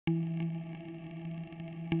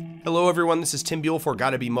Hello everyone, this is Tim Buell for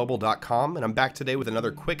GottaBeMobile.com, and I'm back today with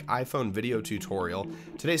another quick iPhone video tutorial.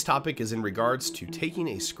 Today's topic is in regards to taking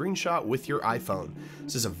a screenshot with your iPhone.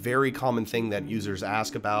 This is a very common thing that users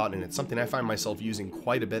ask about, and it's something I find myself using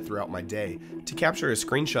quite a bit throughout my day. To capture a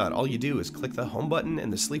screenshot, all you do is click the home button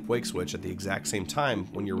and the sleep-wake switch at the exact same time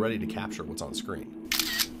when you're ready to capture what's on screen.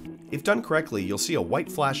 If done correctly, you'll see a white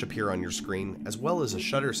flash appear on your screen, as well as a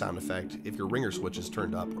shutter sound effect if your ringer switch is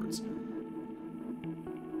turned upwards.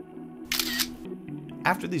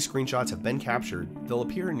 After these screenshots have been captured, they'll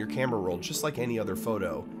appear in your camera roll just like any other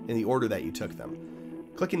photo, in the order that you took them.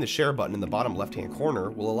 Clicking the share button in the bottom left-hand corner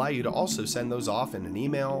will allow you to also send those off in an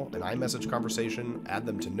email, an iMessage conversation, add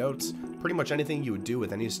them to notes. Pretty much anything you would do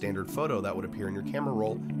with any standard photo that would appear in your camera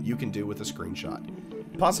roll, you can do with a screenshot.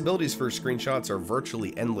 The possibilities for screenshots are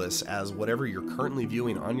virtually endless, as whatever you're currently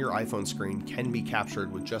viewing on your iPhone screen can be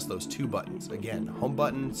captured with just those two buttons. Again, home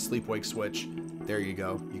button, sleep-wake switch. There you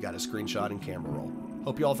go, you got a screenshot and camera roll.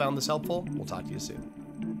 Hope you all found this helpful. We'll talk to you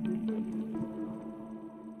soon.